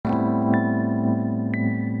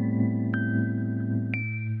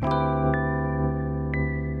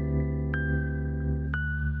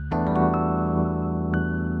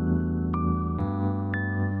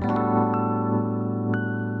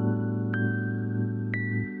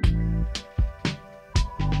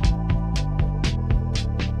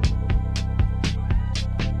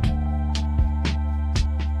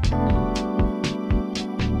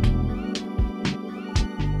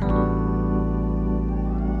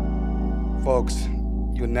Folks,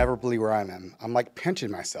 you'll never believe where I am. I'm like pinching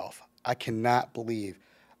myself. I cannot believe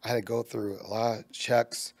I had to go through a lot of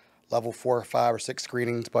checks, level 4 or 5 or 6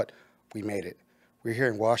 screenings, but we made it. We're here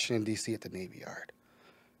in Washington, D.C. at the Navy Yard.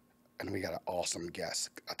 And we got an awesome guest.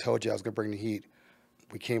 I told you I was going to bring the heat.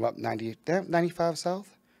 We came up 95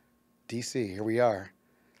 South, D.C. Here we are.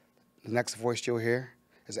 The next voice you'll hear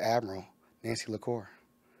is Admiral Lacore.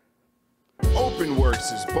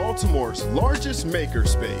 OpenWorks is Baltimore's largest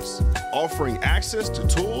makerspace, offering access to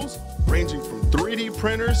tools ranging from 3D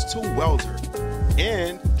printers to welder,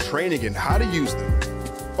 and training in how to use them.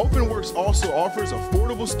 OpenWorks also offers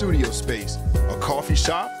affordable studio space, a coffee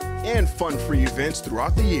shop, and fun-free events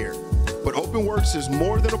throughout the year. But OpenWorks is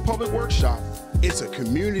more than a public workshop. It's a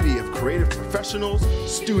community of creative professionals,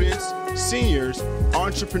 students, seniors,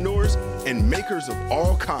 entrepreneurs, and makers of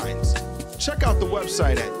all kinds. Check out the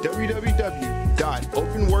website at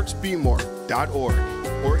www.openworksbmore.org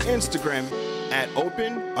or Instagram at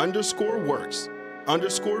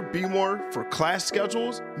open_works_bmore for class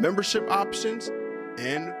schedules, membership options,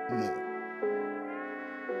 and more.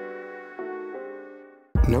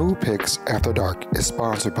 No Pix After Dark is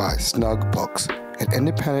sponsored by Snug Books, an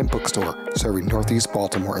independent bookstore serving Northeast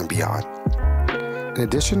Baltimore and beyond. In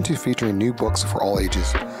addition to featuring new books for all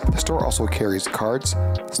ages, the store also carries cards,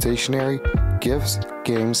 stationery, gifts,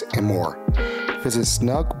 games, and more. Visit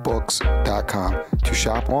snugbooks.com to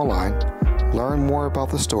shop online, learn more about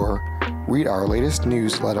the store, read our latest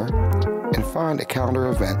newsletter, and find a calendar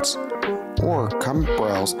of events, or come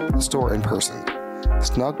browse the store in person.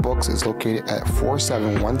 Snug Books is located at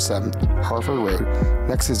 4717 Harford Road,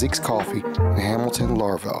 next to Zeke's Coffee in Hamilton,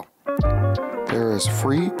 Laurelville. There is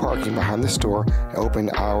free parking behind the store, and open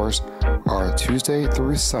hours are Tuesday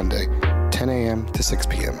through Sunday, 10 a.m. to 6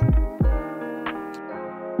 p.m.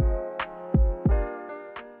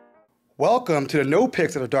 Welcome to the No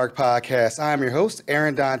Pix After Dark podcast. I am your host,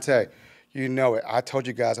 Aaron Dante. You know it. I told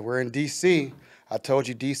you guys that we're in D.C. I told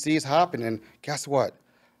you D.C. is hopping, and guess what?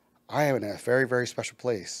 I am in a very, very special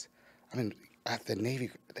place. I'm at the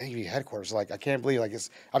Navy headquarters. Like, I can't believe,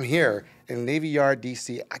 I'm here in the Navy Yard,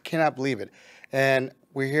 D.C. I cannot believe it. And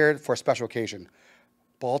we're here for a special occasion.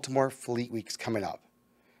 Baltimore Fleet Week's coming up.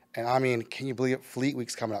 And I mean, can you believe it? Fleet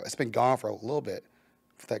Week's coming up. It's been gone for a little bit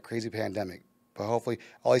for that crazy pandemic. But hopefully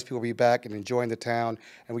all these people will be back and enjoying the town.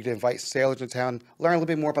 And we can invite sailors to town, learn a little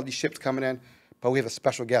bit more about these ships coming in. But we have a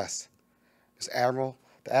special guest. It's the Admiral.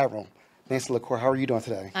 NavalDistWash, how are you doing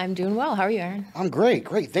today? I'm doing well. How are you, Aaron? I'm great.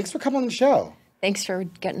 Thanks for coming on the show. Thanks for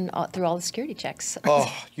getting through all the security checks.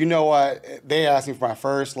 Oh, you know what? They asked me for my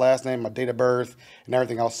first, last name, my date of birth, and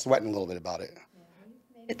everything. I was sweating a little bit about it.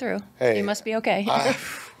 Made it through. Hey, you must be okay.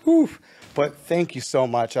 But thank you so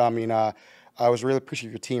much. I mean, I was really appreciate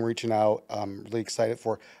your team reaching out. I'm really excited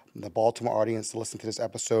for the Baltimore audience to listen to this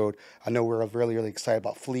episode. I know we're really, really excited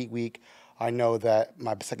about Fleet Week. I know that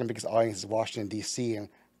my second biggest audience is Washington, D.C., and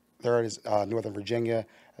third is Northern Virginia,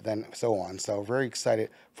 and then so on. So very excited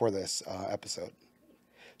for this episode.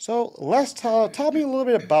 So let's tell me a little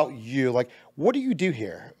bit about you. Like, what do you do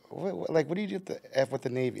here? What do you do with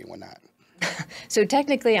the Navy and whatnot? So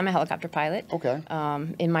technically, I'm a helicopter pilot. Okay.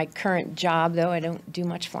 In my current job, though, I don't do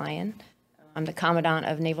much flying. I'm the Commandant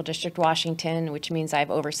of Naval District Washington, which means I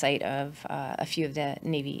have oversight of a few of the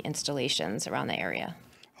Navy installations around the area.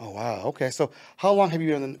 Oh, wow. Okay. So how long have you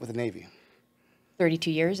been with the Navy?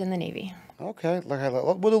 32 years in the Navy. Okay. With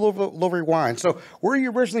a little rewind. So where are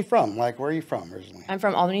you originally from? Like, where are you from originally? I'm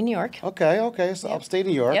from Albany, New York. Okay. So upstate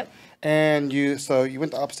New York. Yep. And you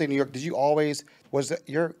went to upstate New York. Did you always, was it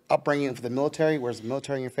your upbringing for the military? Was the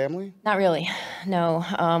military in your family? Not really. No.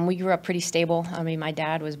 We grew up pretty stable. I mean, my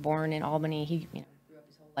dad was born in Albany. He grew up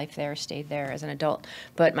his whole life there, stayed there as an adult.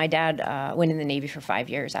 But my dad went in the Navy for 5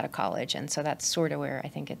 years out of college. And so that's sort of where I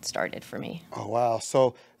think it started for me. Oh, wow.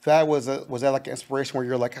 So that was that like an inspiration where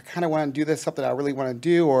you're like, I kind of want to do this, something I really want to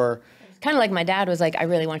do, or? Kind of like my dad was like, I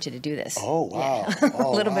really want you to do this. Oh, wow. Yeah. A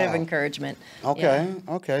little bit of encouragement. Okay.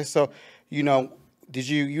 Yeah. Okay. So, did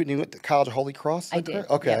you went to College of Holy Cross? I did.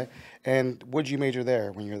 Okay. Yeah. And what did you major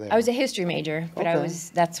there when you were there? I was a history major, but Okay.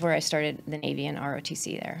 that's where I started the Navy and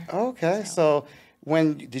ROTC there. Okay. So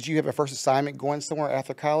when did you have a first assignment going somewhere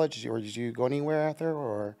after college, or did you go anywhere after,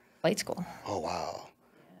 or? Flight school. Oh, wow.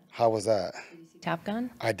 How was that? Did you see Top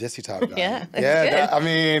Gun? I did see Top Gun. Yeah.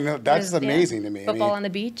 That's amazing to me. Football on the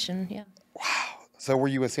beach and yeah. Wow. So were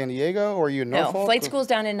you in San Diego or were you in Norfolk? No, flight school's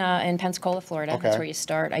down in Pensacola, Florida. Okay. That's where you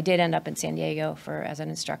start. I did end up in San Diego as an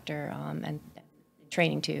instructor and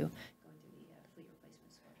training too.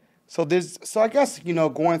 So I guess,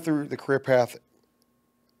 going through the career path,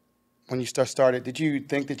 when you started, did you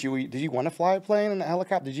think that did you want to fly a plane and a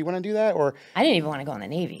helicopter? Did you want to do that, or? I didn't even want to go in the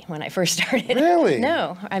Navy when I first started. Really?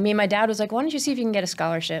 No. I mean, my dad was like, why don't you see if you can get a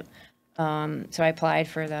scholarship? So I applied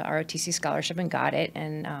for the ROTC scholarship and got it.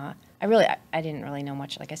 And I didn't really know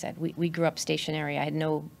much. Like I said, we grew up stationary. I had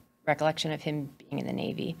no recollection of him being in the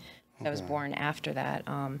Navy. I was born after that.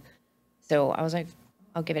 So I was like,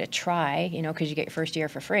 I'll give it a try, you know, because you get your first year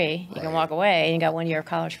for free. You can walk away and you got 1 year of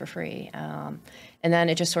college for free. And then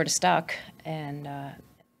it just sort of stuck. And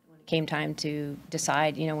when it came time to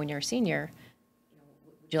decide, you know, when you're a senior, you know,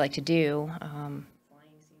 what would you like to do? Flying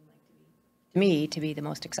seemed like to me to be the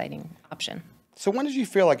most exciting option. So when did you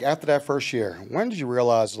feel like after that first year, when did you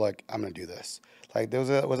realize like, I'm going to do this? Like, was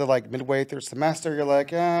it like midway through the semester? You're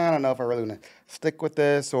like, I don't know if I really want to stick with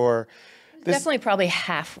this, or definitely probably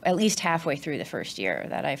at least halfway through the first year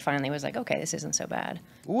that I finally was like, okay, this isn't so bad.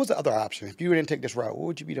 What was the other option? If you didn't take this route, what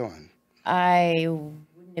would you be doing? I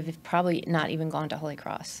would have probably not even gone to Holy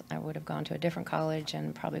Cross. I would have gone to a different college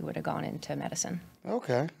and probably would have gone into medicine.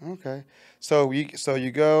 Okay. So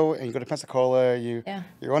you go to Pensacola.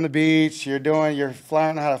 You're on the beach. You're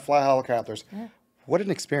flying how to fly helicopters. Yeah. What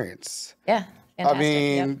an experience. Yeah. Fantastic. I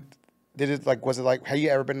mean, was it like, have you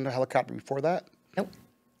ever been in a helicopter before that? Nope.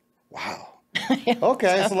 Wow.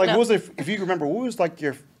 Okay. So like, what was it, if you remember, what was like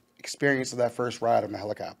your experience of that first ride on the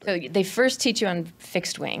helicopter? So they first teach you on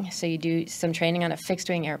fixed wing. So you do some training on a fixed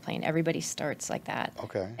wing airplane. Everybody starts like that.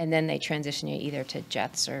 Okay. And then they transition you either to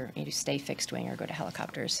jets or you stay fixed wing or go to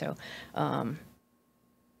helicopters. So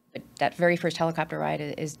but that very first helicopter ride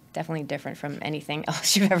is definitely different from anything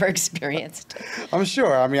else you've ever experienced. I'm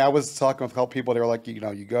sure. I mean, I was talking with a couple people. They were like, you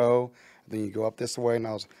know, you go, then you go up this way, and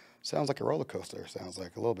sounds like a roller coaster. Sounds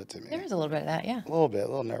like a little bit to me. There is a little bit of that, yeah. A little bit, a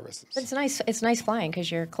little nervous. But it's nice. It's nice flying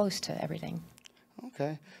because you're close to everything.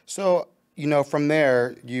 Okay. So, you know, from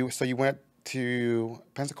there, you went to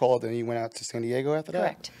Pensacola, then you went out to San Diego after that?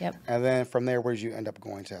 Correct, yep. And then from there, where did you end up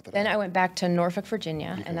going to after that? Then I went back to Norfolk,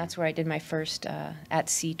 Virginia, and that's where I did my first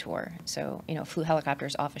at-sea tour. So, you know, flew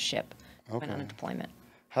helicopters off a ship, went on a deployment.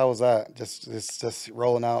 How was that? Just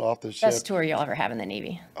rolling out off the ship? Best tour you'll ever have in the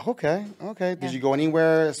Navy. Okay. Did you go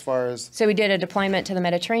anywhere as far as? So we did a deployment to the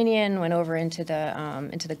Mediterranean, went over into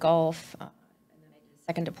the Gulf, and then I did a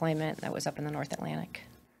second deployment that was up in the North Atlantic.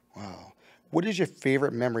 Wow. What is your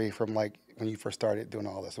favorite memory from like when you first started doing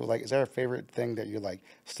all this? Is there a favorite thing that you like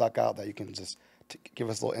stuck out that you can just give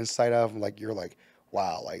us a little insight of? Like you're like,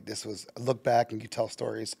 wow, like this was, look back and you tell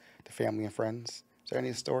stories to family and friends. Is there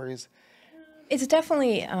any stories? It's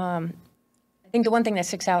definitely, I think the one thing that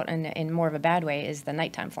sticks out in more of a bad way is the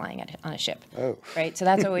nighttime flying on a ship. Oh. Right? So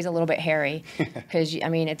that's always a little bit hairy because, I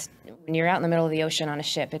mean, when you're out in the middle of the ocean on a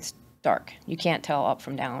ship, it's dark. You can't tell up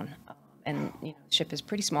from down. And, you know, the ship is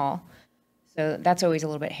pretty small. So that's always a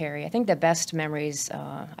little bit hairy. I think the best memories,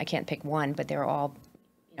 I can't pick one, but they were all,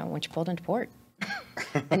 you know, once you pulled into port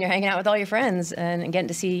and you're hanging out with all your friends and getting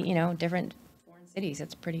to see, you know, different foreign cities.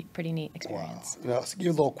 It's pretty neat experience. Wow. You know, to give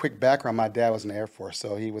you a little quick background, my dad was in the Air Force,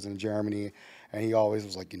 so he was in Germany, and he always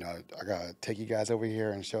was like, you know, I got to take you guys over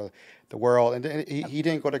here and show the world. And then he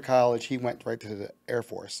didn't go to college. He went right to the Air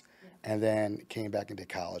Force and then came back into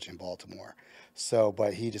college in Baltimore. So,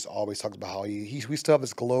 but he just always talks about how we still have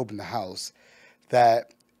this globe in the house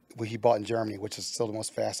that he bought in Germany, which is still the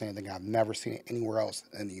most fascinating thing. I've never seen it anywhere else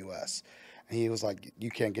in the U.S. And he was like, you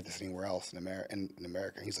can't get this anywhere else in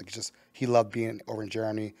America. He's like, he loved being over in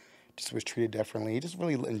Germany, just was treated differently. He just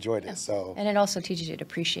really enjoyed it. So, and it also teaches you to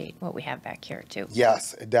appreciate what we have back here too.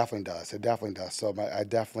 Yes, it definitely does. It definitely does. So I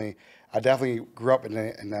definitely grew up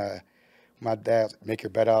in my dad make your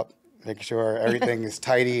bed up, making sure everything is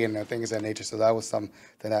tidy and things of that nature. So that was something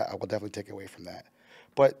that I will definitely take away from that.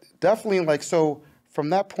 But definitely, so from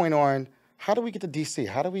that point on, how do we get to D.C.?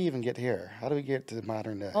 How do we even get here? How do we get to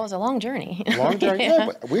modern day? Well, it's a long journey. Long journey? Yeah,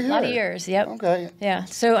 but we're here. A lot of years, yep. Okay. Yeah,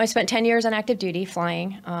 so I spent 10 years on active duty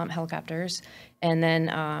flying helicopters, and then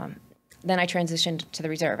I transitioned to the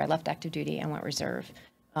reserve. I left active duty and went reserve.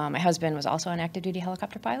 My husband was also an active duty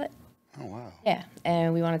helicopter pilot. Oh, wow. Yeah,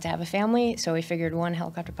 and we wanted to have a family, so we figured one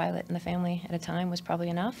helicopter pilot in the family at a time was probably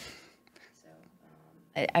enough.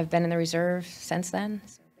 So I've been in the reserve since then,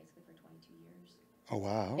 so basically for 22 years. Oh,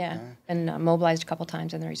 wow. Yeah, and mobilized a couple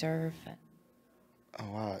times in the reserve.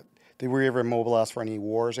 Oh, wow. Were you ever mobilized for any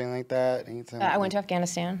wars or anything like that? Anything? I went to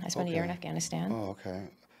Afghanistan. I spent a year in Afghanistan. Oh, okay.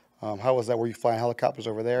 How was that? Were you flying helicopters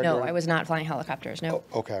over there? No, I was not flying helicopters, no.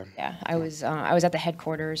 Oh, okay. Yeah, I was at the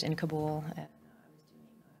headquarters in Kabul. I was doing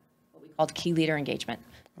what we called key leader engagement.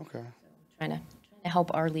 Okay. So trying to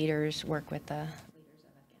help our leaders work with the leaders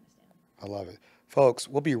of Afghanistan. I love it. Folks,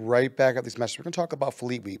 we'll be right back at these messages. We're going to talk about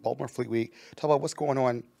Fleet Week, Baltimore Fleet Week, talk about what's going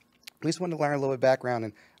on we just wanted to learn a little bit of background,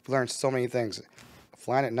 and we learned so many things.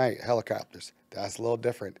 Flying at night, helicopters, that's a little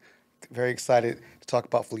different. Very excited to talk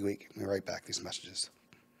about Fleet Week. We'll be right back, these messages.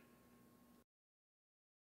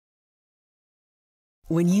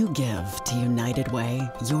 When you give to United Way,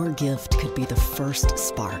 your gift could be the first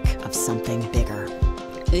spark of something bigger.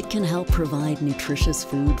 It can help provide nutritious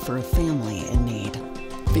food for a family in need.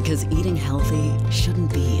 Because eating healthy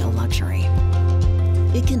shouldn't be a luxury.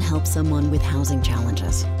 It can help someone with housing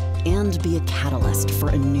challenges and be a catalyst for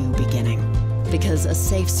a new beginning. Because a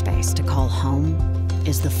safe space to call home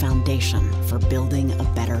is the foundation for building a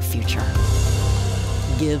better future.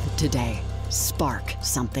 Give today. Spark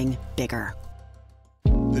something bigger.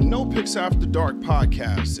 The No Pix After Dark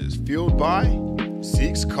podcast is fueled by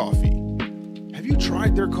Zeke's Coffee. Have you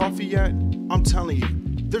tried their coffee yet? I'm telling you,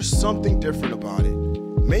 there's something different about it.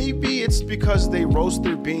 Maybe it's because they roast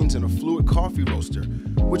their beans in a fluid coffee roaster,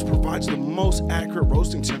 which provides the most accurate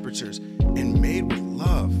roasting temperatures and made with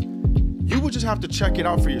love. You will just have to check it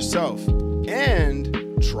out for yourself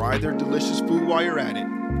and try their delicious food while you're at it.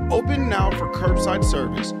 Open now for curbside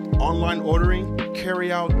service, online ordering,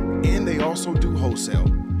 carry out, and they also do wholesale.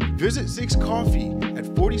 Visit Zeke's Coffee at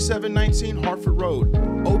 4719 Hartford Road.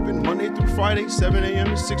 Open Monday through Friday, 7 a.m.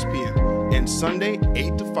 to 6 p.m. and Sunday,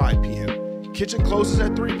 8 to 5 p.m. Kitchen closes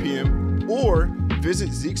at 3 p.m. or visit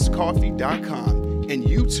Zeke'sCoffee.com and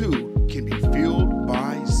you too can be fueled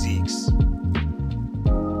by Zeke's.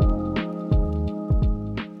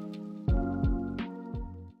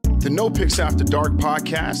 The No Pix After Dark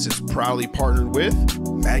podcast is proudly partnered with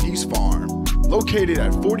Maggie's Farm. Located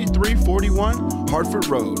at 4341 Hartford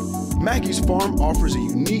Road, Maggie's Farm offers a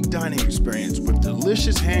unique dining experience with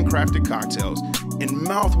delicious handcrafted cocktails and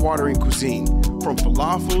mouth-watering cuisine, from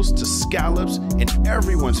falafels to scallops and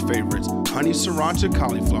everyone's favorites, honey sriracha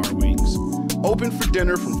cauliflower wings. Open for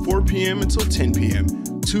dinner from 4 p.m. until 10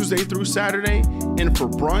 p.m., Tuesday through Saturday, and for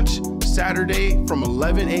brunch, Saturday from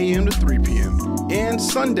 11 a.m. to 3 p.m., and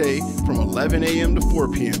Sunday from 11 a.m. to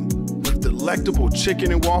 4 p.m. with delectable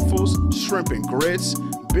chicken and waffles, shrimp and grits,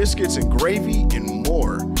 biscuits and gravy, and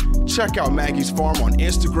more. Check out Maggie's Farm on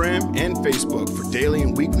Instagram and Facebook for daily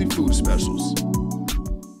and weekly food specials.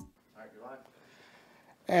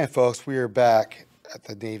 And folks, we are back at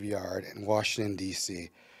the Navy Yard in Washington, D.C.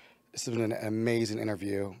 This has been an amazing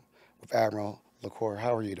interview with Admiral Lacore.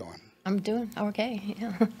 How are you doing? I'm doing okay.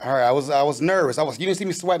 Yeah. All right, I was nervous. You didn't see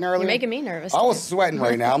me sweating earlier? You're making me nervous. I was sweating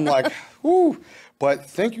right now. I'm like, whoo. But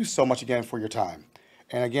thank you so much again for your time.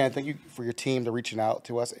 And again, thank you for your team to reaching out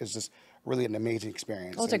to us. It's just really an amazing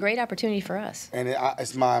experience. Well, it's a great opportunity for us. And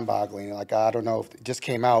it's mind-boggling. Like, I don't know if it just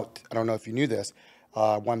came out. I don't know if you knew this.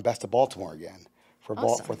 Won Best of Baltimore again.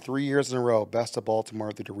 Awesome. For 3 years in a row, Best of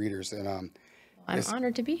Baltimore through the readers. And I'm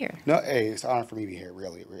honored to be here. No, hey, it's an honor for me to be here,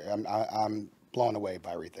 really. I'm blown away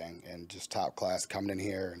by everything, and just top class coming in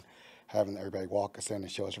here and having everybody walk us in and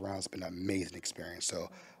show us around. It's been an amazing experience. So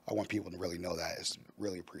I want people to really know that. It's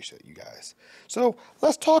really appreciate you guys. So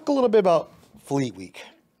let's talk a little bit about Fleet Week.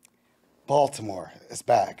 Baltimore is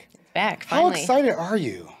back. It's back, finally. How excited are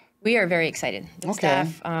you? We are very excited. The Okay.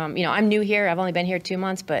 staff, I'm new here. I've only been here 2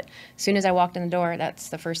 months, but as soon as I walked in the door, that's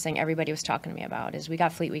the first thing everybody was talking to me about is we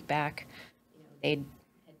got Fleet Week back. They'd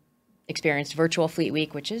experienced virtual Fleet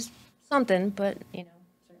Week, which is something, but certainly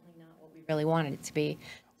not what we really wanted it to be.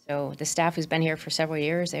 So the staff who's been here for several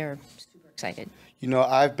years, they're super excited.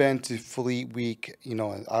 I've been to Fleet Week,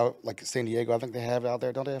 like San Diego, I think they have it out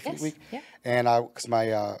there, don't they have Fleet Yes, Week? yeah. And I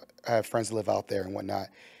have friends that live out there and whatnot.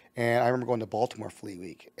 And I remember going to Baltimore Fleet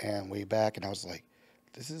Week and way back, and I was like,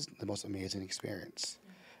 this is the most amazing experience.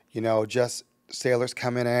 Just sailors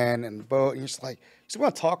coming in and the boat, and you're just like, you just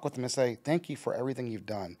want to talk with them and say, thank you for everything you've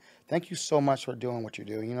done. Thank you so much for doing what you're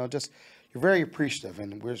doing. You're very appreciative,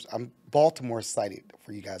 and I'm Baltimore excited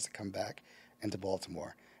for you guys to come back into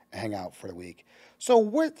Baltimore and hang out for the week. So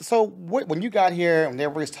when you got here and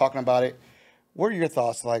everybody's talking about it, what are your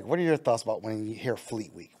thoughts like? What are your thoughts about when you hear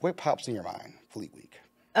Fleet Week? What pops in your mind, Fleet Week?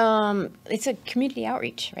 It's a community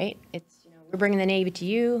outreach, right? It's we're bringing the Navy to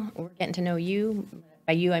you. We're getting to know you.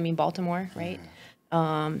 By you, I mean Baltimore, right?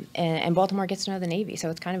 And Baltimore gets to know the Navy, so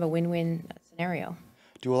it's kind of a win-win scenario.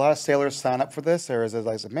 Do a lot of sailors sign up for this, or is it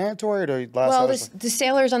like mandatory? Or do the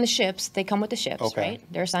sailors on the ships, they come with the ships, Okay. right?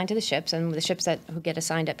 They're assigned to the ships, and the ships who get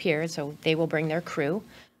assigned up here, so they will bring their crew.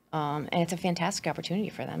 And it's a fantastic opportunity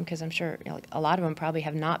for them because I'm sure a lot of them probably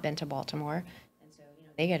have not been to Baltimore, and so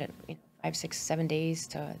they get 5, 6, 7 days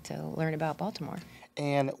to learn about Baltimore.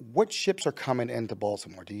 And what ships are coming into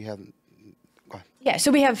Baltimore? Do you have? Go ahead. Yeah,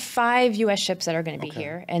 so we have 5 U.S. ships that are going to be Okay.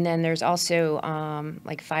 here, and then there's also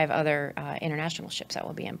 5 other international ships that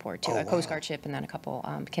will be in port too. Oh, a Coast wow. Guard ship, and then a couple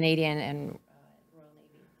Canadian and Royal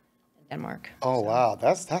Navy. Denmark. Oh, So, wow.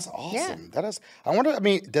 That's awesome. Yeah. That is, I wonder, I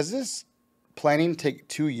mean, does this planning take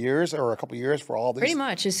 2 years or a couple years for all these? Pretty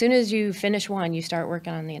much. As soon as you finish one, you start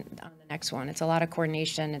working on the next one. It's a lot of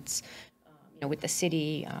coordination. It's with the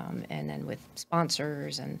city, and then with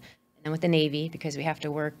sponsors, and then with the Navy, because we have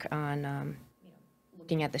to work on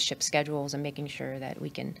looking at the ship schedules and making sure that we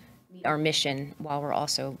can meet our mission while we're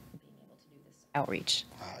also being able to do this outreach.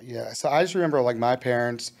 Yeah. So I just remember like my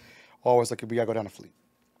parents always like, we gotta go down to Fleet.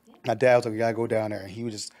 My dad was like, we gotta go down there, and he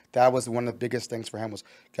was just, that was one of the biggest things for him was,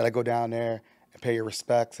 gotta go down there and pay your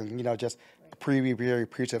respects, and just be very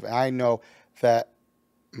appreciative. And I know that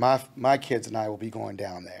my kids and I will be going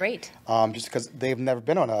down there. Great. Just because they've never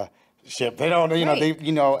been on a ship, they don't,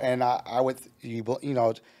 Right. and I would,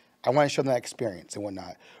 I want to show them that experience and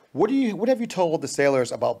whatnot. What have you told the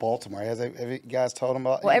sailors about Baltimore? Have you guys told them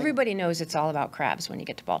about? Well, everybody knows it's all about crabs when you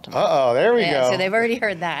get to Baltimore. Uh-oh, there we go. So they've already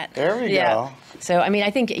heard that. There we go. So, I mean,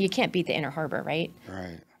 I think you can't beat the Inner Harbor, right?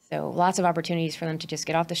 Right. So lots of opportunities for them to just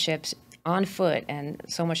get off the ships on foot, and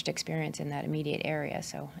so much to experience in that immediate area.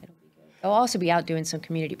 So it'll be good. They'll also be out doing some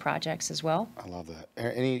community projects as well. I love that.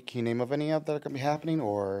 Can you name of any of that are going to be happening,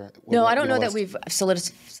 or? No, I don't know that we've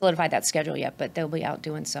solidified that schedule yet, but they'll be out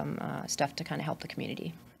doing some stuff to kind of help the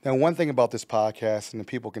community. Now, one thing about this podcast, and the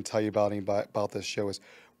people can tell you about this show, is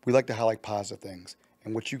we like to highlight positive things.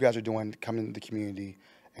 And what you guys are doing, coming into the community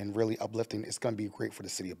and really uplifting, it's going to be great for the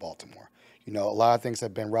city of Baltimore. A lot of things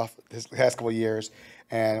have been rough this past couple of years,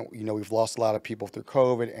 and, we've lost a lot of people through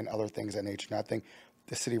COVID and other things of that nature. And I think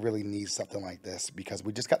the city really needs something like this, because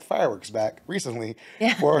we just got fireworks back recently.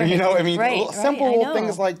 Yeah, Or, right. simple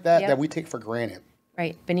things like that Yep. that we take for granted.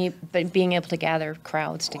 Right, but being able to gather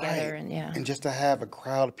crowds together, Right. and just to have a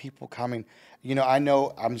crowd of people coming. I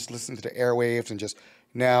know I'm just listening to the airwaves, and just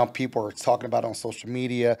now people are talking about it on social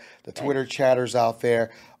media, the Twitter chatters out there.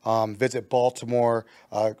 Visit Baltimore,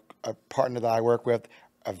 a partner that I work with.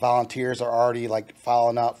 Volunteers are already like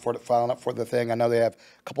filing up for the thing. I know they have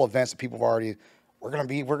a couple events that people have already. We're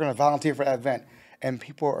gonna volunteer for that event, and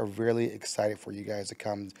people are really excited for you guys to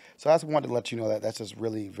come. So I just wanted to let you know that that's just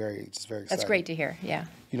really very exciting. that's great to hear. Yeah.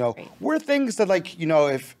 Great. What are things that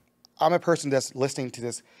if I'm a person that's listening to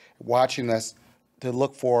this, watching this, to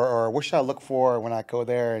look for, or what should I look for when I go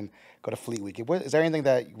there and go to Fleet Week? Is there anything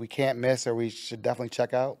that we can't miss or we should definitely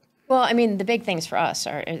check out? Well, I mean, the big things for us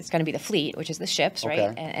it's going to be the fleet, which is the ships, right?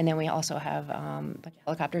 Okay. And then we also have a bunch of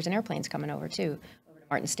helicopters and airplanes coming over too, over to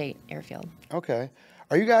Martin State Airfield. Okay.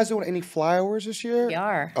 Are you guys doing any flyovers this year? We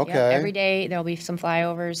are. Okay. Yep. Every day there'll be some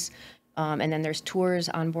flyovers, and then there's tours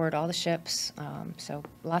on board all the ships. So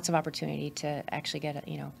lots of opportunity to actually get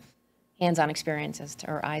hands-on experience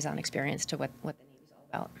or eyes-on experience to what the Navy's all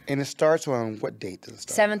about. And it starts on what date does it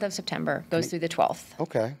start? 7th of September goes through the 12th.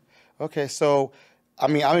 Okay. Okay. So,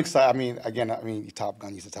 I'm excited. Top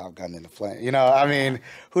Gun, you said Top Gun in the plane.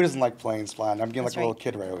 Who doesn't like planes flying? I'm getting like a little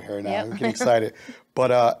kid right over here now. Yep. I'm getting excited.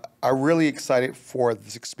 But I'm really excited for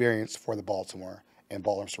this experience for the Baltimore and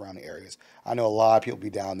Baltimore surrounding areas. I know a lot of people will be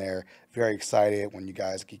down there, very excited when you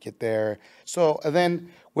guys can get there. So, and then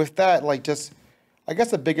with that, I guess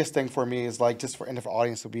the biggest thing for me is just for the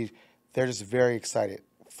audience will be, they're just very excited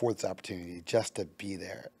for this opportunity just to be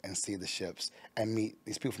there and see the ships and meet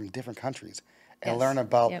these people from different countries. And learn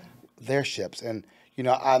about their ships. And, I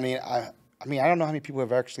don't know how many people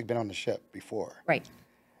have actually been on the ship before. Right.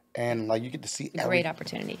 And, you get to see Great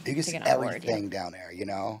opportunity. You get to see everything down there,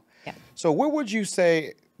 Yeah. So what would you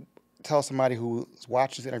tell somebody who's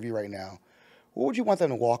watching this interview right now, what would you want them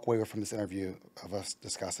to walk away with from this interview of us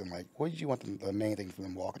discussing? What would you want the main thing for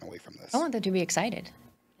them walking away from this? I want them to be excited.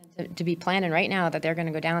 To be planning right now that they're going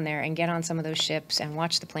to go down there and get on some of those ships and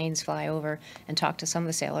watch the planes fly over and talk to some of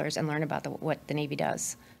the sailors and learn about what the Navy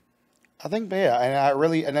does. I think,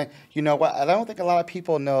 and you know what? I don't think a lot of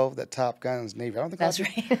people know that Top Gun is Navy. I don't think that's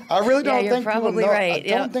right. I really don't you're think people probably know. right.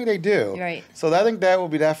 I don't think they do. You're right. So I think that will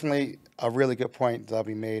be definitely a really good point that'll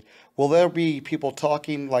be made. Will there be people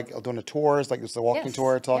talking, doing the tours, it's a walking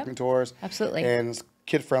tour, talking tours? Absolutely. And it's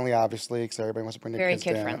kid-friendly, obviously, because everybody wants to bring their Very kids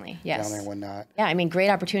kid-friendly, yes. down there and whatnot. Yeah, great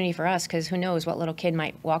opportunity for us, because who knows what little kid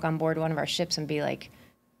might walk on board one of our ships and be like,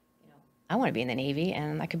 I want to be in the Navy,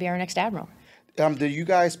 and that could be our next admiral. Do you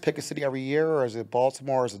guys pick a city every year, or is it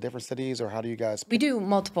Baltimore, or is it different cities, or how do you guys pick? We do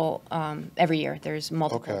multiple every year. There's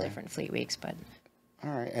multiple different fleet weeks, but...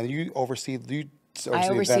 All right, and you oversee... I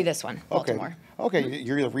oversee this one, Baltimore. Okay,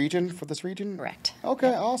 you're the region for this region? Correct.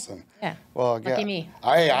 Okay, awesome. Yeah. Well, Lucky me.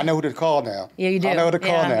 I know who to call now. Yeah, you do. I know who to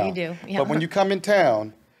call now. You do. Yeah. But when you come in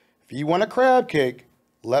town, if you want a crab cake,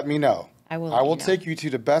 let me know. I will. I will take you to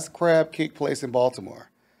the best crab cake place in Baltimore.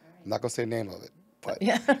 I'm not gonna say the name of it. but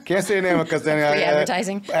Yeah. can't say the name because then Free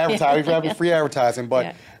advertising. Free advertising,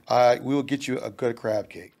 but we will get you a good crab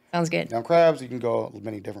cake. Sounds good. Now crabs, you can go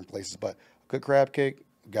many different places, but a good crab cake,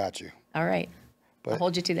 got you. All right. But I'll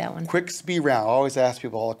hold you to that one. Quick speed round. I always ask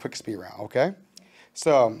people all a quick speed round. Okay,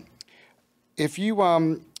 so if you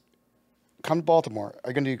come to Baltimore,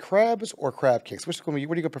 are you going to do crabs or crab cakes? What are you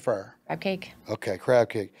going to prefer? Crab cake. Okay, crab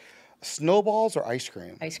cake. Snowballs or ice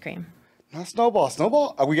cream? Ice cream. Not snowball.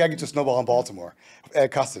 Snowball? We got to get you a snowball in Baltimore.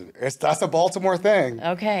 At custard. That's a Baltimore thing.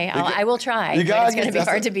 Okay, I will try. You but it's going to be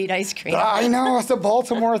hard to beat ice cream. I know. It's a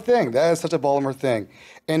Baltimore thing. That is such a Baltimore thing.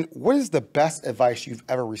 And what is the best advice you've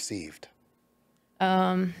ever received?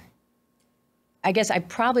 I guess I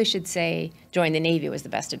probably should say join the Navy was the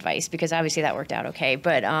best advice because obviously that worked out okay.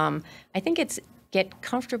 But I think it's get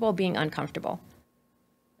comfortable being uncomfortable,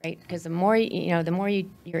 right? Because the more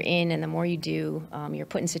you're in and the more you do, you're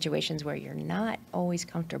put in situations where you're not always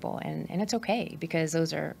comfortable, and it's okay because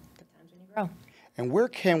those are the times when you grow. And where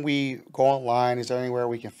can we go online? Is there anywhere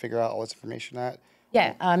we can figure out all this information at?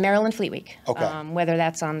 Yeah, Maryland Fleet Week. Okay. Whether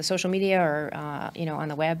that's on the social media or on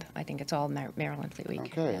the web, I think it's all Maryland Fleet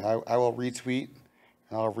Week. Okay, yeah. I will retweet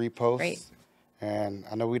and I'll repost. Great. And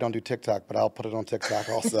I know we don't do TikTok, but I'll put it on TikTok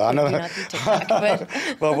also. I know We do not do TikTok, but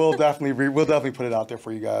but we'll definitely put it out there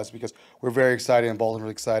for you guys because we're very excited and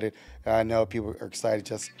Baltimore's excited. And I know people are excited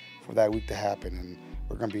just for that week to happen. And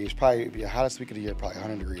we're going to be, it's probably the hottest week of the year, probably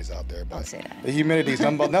 100 degrees out there. But Don't say that. the humidity is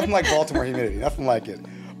nothing like Baltimore humidity, nothing like it.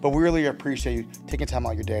 But we really appreciate you taking time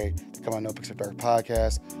out of your day to come on No Pix After Dark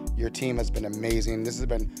podcast. Your team has been amazing. This has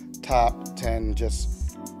been top 10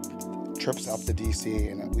 just trips up to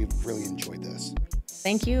DC, and we've really enjoyed this.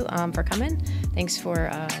 Thank you for coming. Thanks for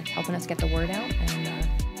helping us get the word out,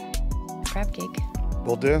 and crab cake.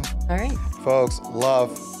 Will do. All right. Folks,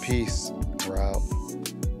 love, peace, we're out.